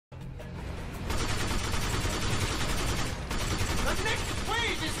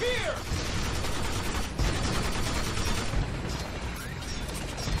here!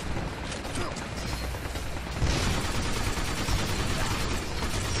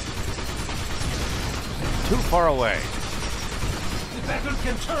 Too far away. The battle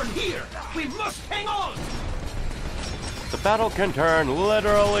can turn here! We must hang on! The battle can turn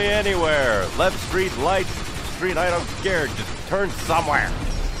literally anywhere. Left street, right street, I don't care. Just turn somewhere.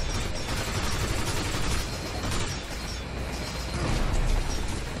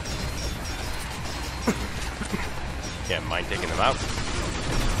 Can't mind taking them out.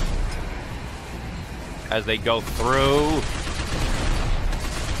 As they go through.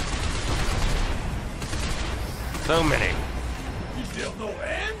 So many. Is there no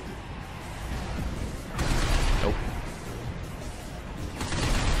end? Nope.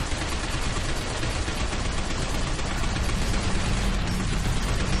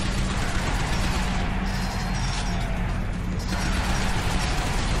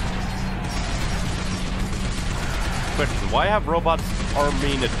 Question, why have robots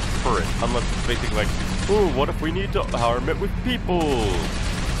arming a turret? Unless it's basically like, ooh, what if we need to arm it with people?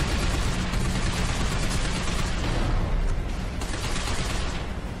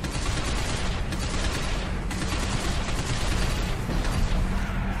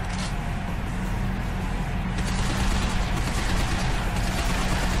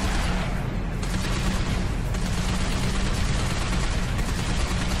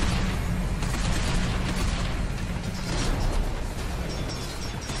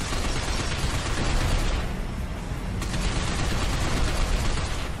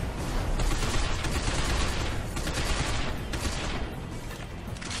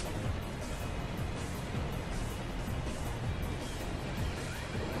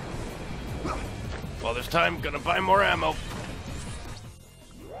 Well, there's time. Gonna buy more ammo.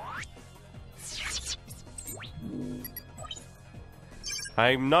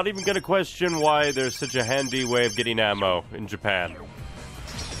 I'm not even gonna question why there's such a handy way of getting ammo in Japan.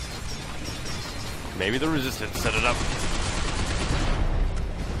 Maybe the Resistance set it up.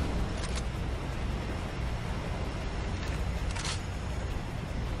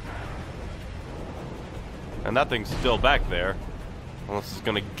 And that thing's still back there. Unless it's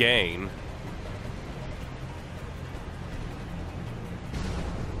gonna gain.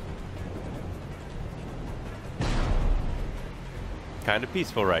 Kind of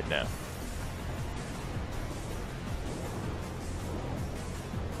peaceful right now.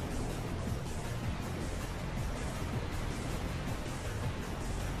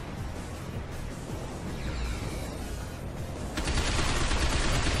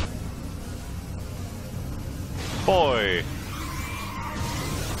 Boy!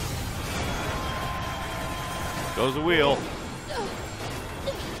 Goes the wheel.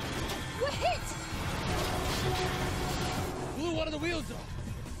 We're hit! Blew one of the wheels off!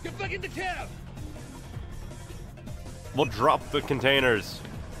 Get back in the cab! We'll drop the containers.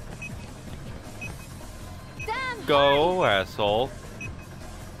 Dan, Go, asshole.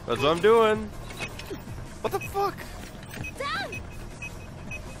 That's what I'm doing. What the fuck? Dan!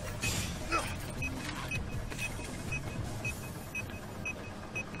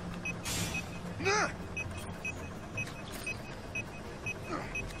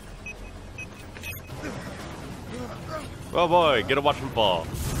 Oh boy, get to watch him fall.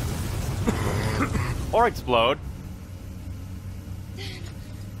 Or explode.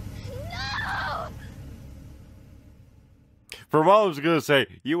 No! For a moment I was gonna say,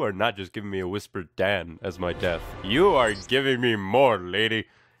 you are not just giving me a whispered Dan as my death. You are giving me more, lady.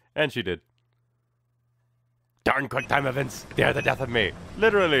 And she did. Darn quick time events. They're the death of me.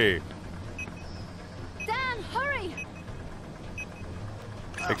 Literally. Dan, hurry!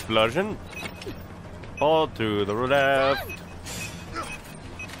 Explosion. Hold to the left.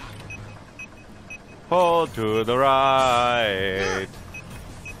 Hold to the right.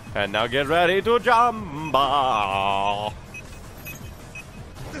 And now get ready to jump.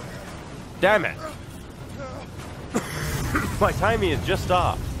 Damn it. My timing is just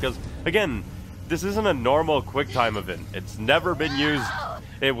off. Because, again, this isn't a normal quick time event. It's never been used.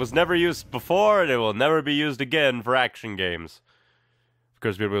 It was never used before, and it will never be used again for action games.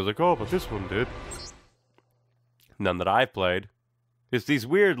 Because people was like, oh, but this one did. None that I've played. It's these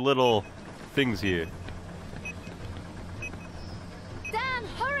weird little things here. Dan,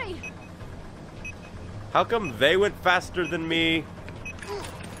 hurry! How come they went faster than me?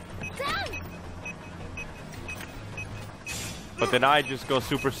 Dan! But then I just go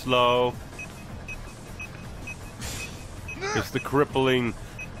super slow. It's the crippling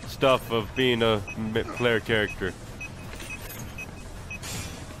stuff of being a player character.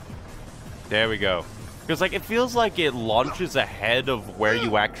 There we go. Because, like, it feels like it launches ahead of where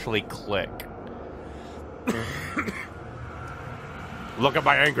you actually click. Look at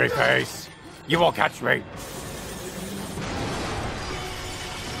my angry face! You won't catch me!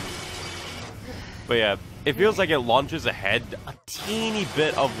 But yeah, it feels like it launches ahead a teeny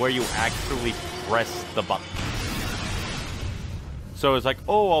bit of where you actually press the button. So it's like,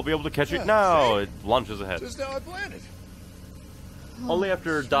 oh, I'll be able to catch it now. It launches ahead. Just how I planned it. Only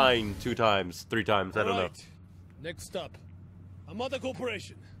after dying 2 times, 3 times, I don't know. Next up, a mother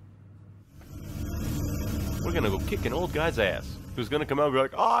corporation. We're gonna go kick an old guy's ass. Who's gonna come out and be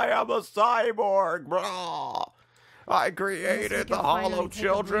like, I am a cyborg, brah. I created the Hollow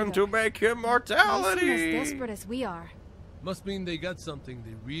Children to make immortality. They seem as desperate as we are. Must mean they got something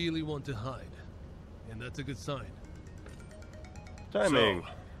they really want to hide. And that's a good sign. Timing. So,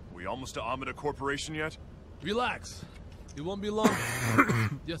 we almost to Amida Corporation yet? Relax. It won't be long.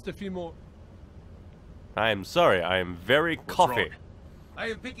 Just a few more. I am sorry, I am very coffee. wrong? I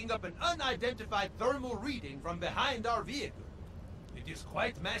am picking up an unidentified thermal reading from behind our vehicle. It is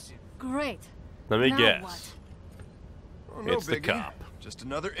quite massive. Great. Let me Now guess. what? Oh, no It's the biggie. cop. Just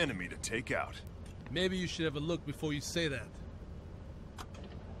another enemy to take out. Maybe you should have a look before you say that.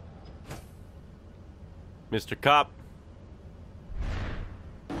 Mr. Cop.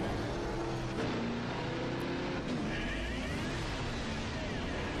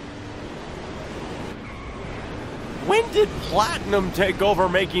 When did Platinum take over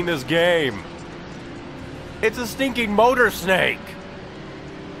making this game? It's a stinking motor snake.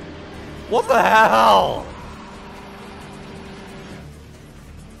 What the hell?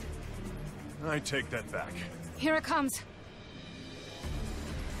 I take that back. Here it comes.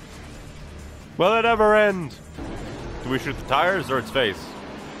 Will it ever end? Do we shoot the tires or its face?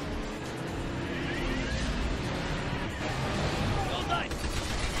 Well done.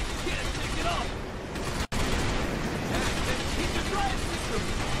 Can't take it off. Keep the drive system.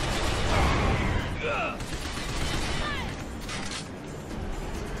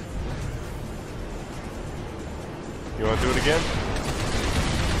 You want to do it again?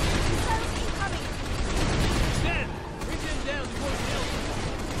 Missiles incoming. Dan, bring them down before it kills.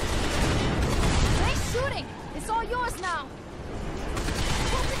 Nice shooting. It's all yours now.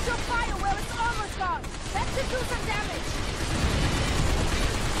 Focus your fire where it's almost gone. That should do some damage.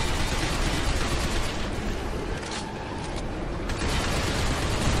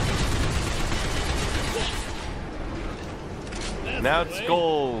 Now its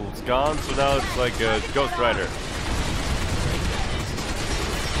skull's gone, so now it's like a Ghost Rider.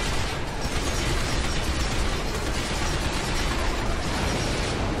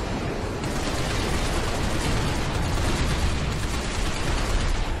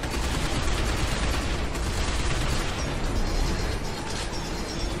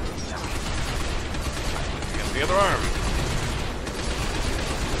 Get the other arm.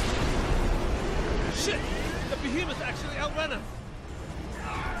 Shit! The behemoth actually outran him.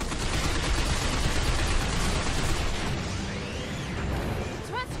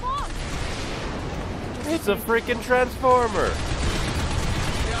 Transform. It's a freaking transformer.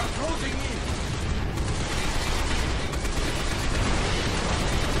 They are closing in.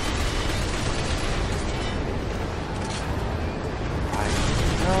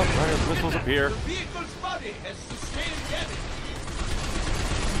 Oh, missiles appear. The vehicle's body has sustained damage.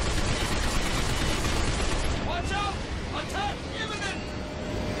 Watch out! Attack imminent!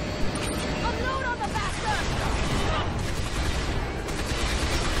 Unload on the bastard.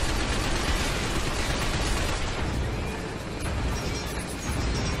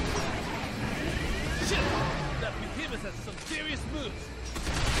 Shit! That behemoth has some serious moves.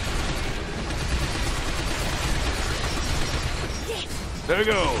 There we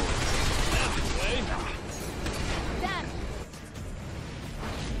go. That's his way. Dan.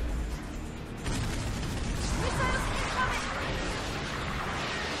 Missiles incoming.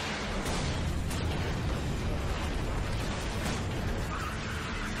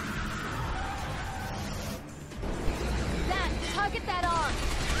 Dan, target that arm.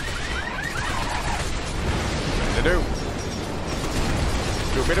 They do.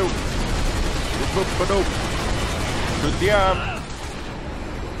 Doop-a-doop. Doop-a-doop. Shoot the arm.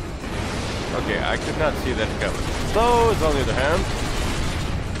 Okay, I could not see that coming. Those, on the other hand.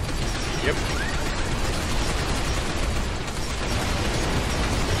 Yep.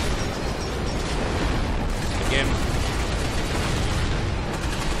 Again.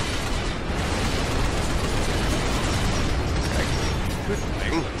 Good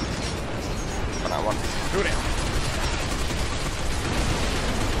thing. But I want to shoot it.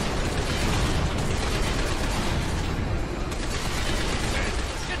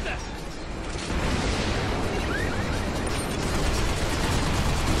 Get that!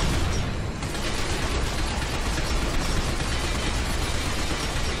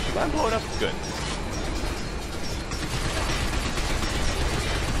 I'm blowing up. Good.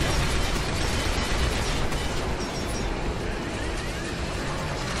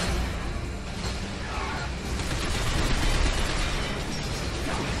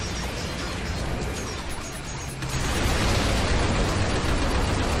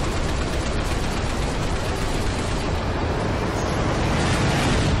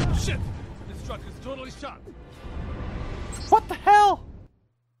 Shit! This truck is totally shot. What the hell?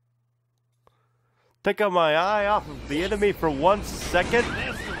 Take out my eye off of the enemy for 1 second?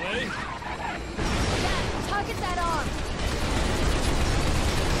 That's the way. Dad, target that arm.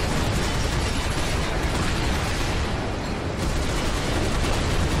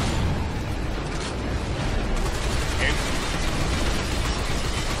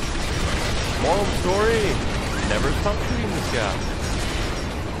 Moral of the story, never stop shooting this guy.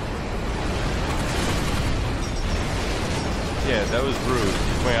 Yeah, that was rude.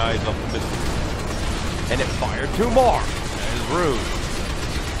 Took my eyes off the missile. And it fired 2 more. That is rude.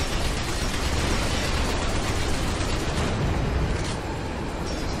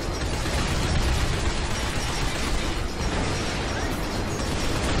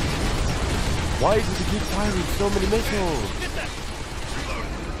 Why does he keep firing so many missiles?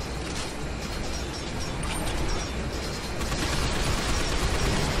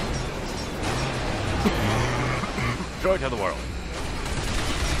 Joy to the world.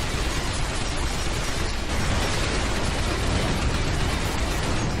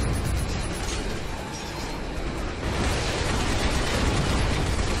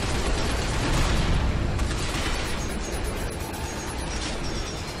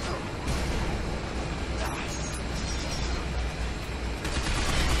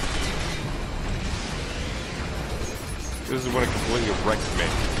 This is when it completely wrecked me.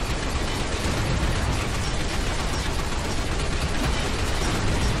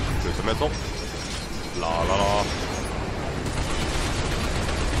 There's a missile. La la la.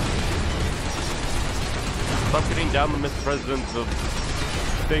 Stop getting down the Mr. President of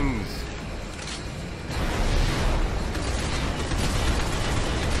things.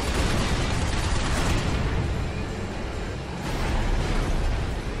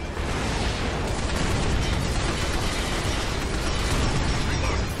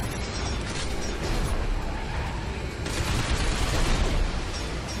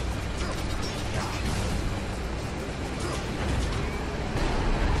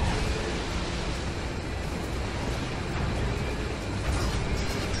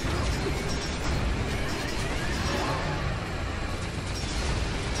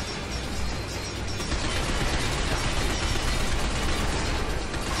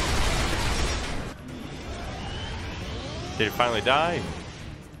 Did it finally die?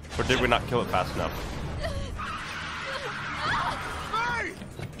 Or did we not kill it fast enough? Hey!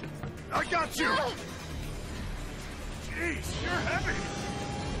 I got you! Jeez, you're heavy!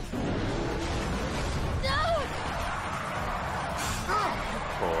 No!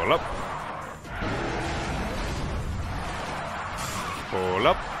 Pull up. Pull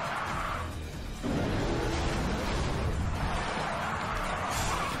up.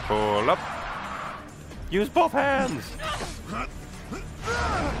 Pull up. Use both hands!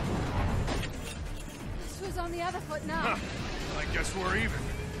 This was on the other foot now. I guess we're even.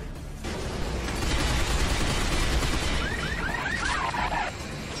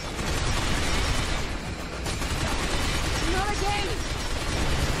 Not again!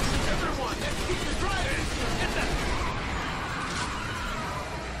 Everyone, let's keep the driving! Get that!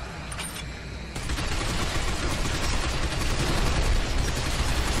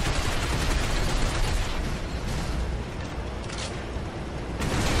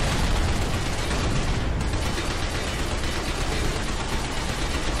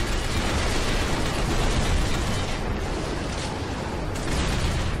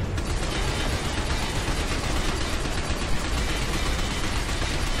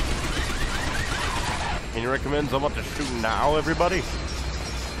 Can you recommend someone to shoot now, everybody?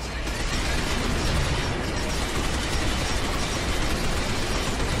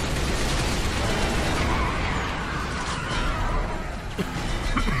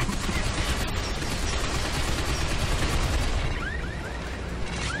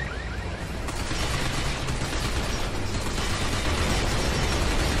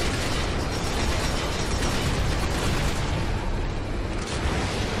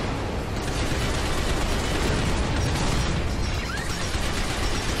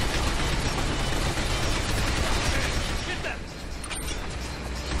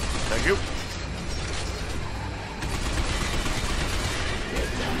 Thank you.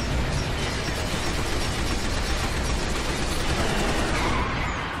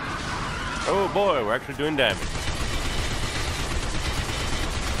 boy, we're actually doing damage.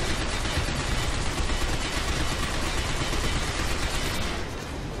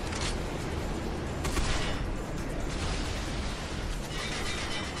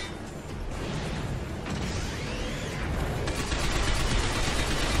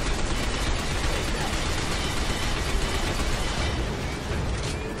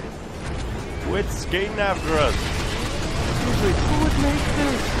 Quit skating after us. Seriously, who would make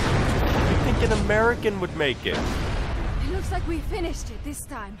this? I think an American would make it. It looks like we finished it this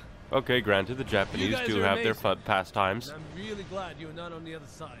time. Okay, granted, the You Japanese guys do are have their amazing. pastimes. I'm really glad you're not on the other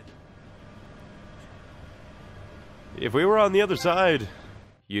side. If we were on the other side,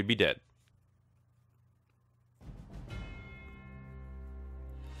 you'd be dead.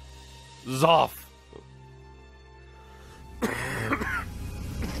 Zoff!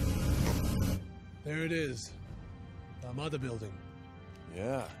 There it is. Our mother building.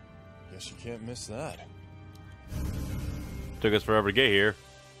 Yeah, guess you can't miss that. Took us forever to get here.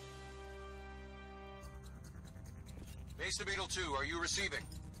 Base to Beetle 2, are you receiving?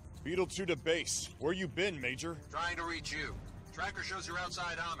 Beetle 2 to base. Where you been, Major? Trying to reach you. Tracker shows you're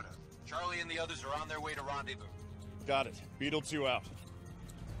outside Amina. Charlie and the others are on their way to rendezvous. Got it. Beetle 2 out.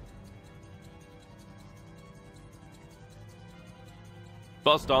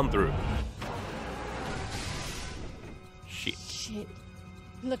 Bust on through. Shit. Shit.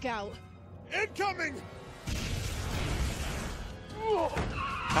 Look out. Incoming!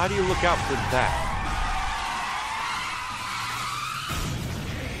 How do you look out for that?